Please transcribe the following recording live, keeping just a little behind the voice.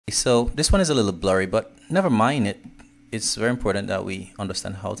So this one is a little blurry, but never mind it. It's very important that we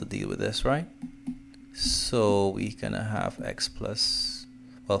understand how to deal with this, right? So we're gonna have x plus,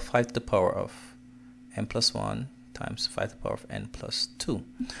 well, 5 to the power of n plus 1 times 5 to the power of n plus 2.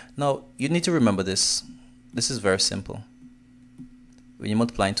 Now you need to remember this. This is very simple. When you're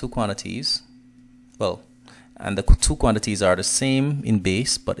multiplying two quantities, well, and the two quantities are the same in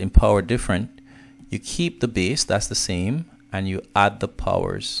base but in power different, you keep the base, that's the same, and you add the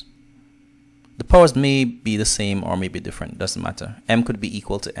powers. The powers may be the same or may be different, doesn't matter. M could be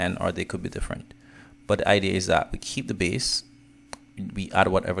equal to n or they could be different. But the idea is that we keep the base, we add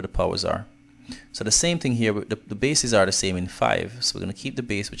whatever the powers are. So the same thing here, the bases are the same in 5. So we're going to keep the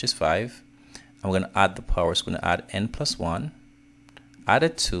base, which is 5, and we're going to add the powers. We're going to add n plus 1,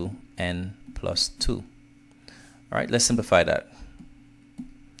 added to n plus 2. All right, let's simplify that.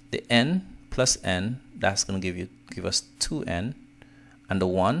 The n plus n, that's going to give us 2n, and the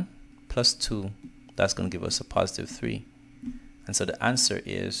 1 plus 2, that's going to give us a positive 3. And so the answer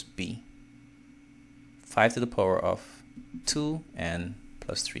is B. 5 to the power of 2n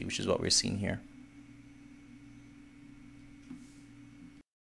plus 3, which is what we're seeing here.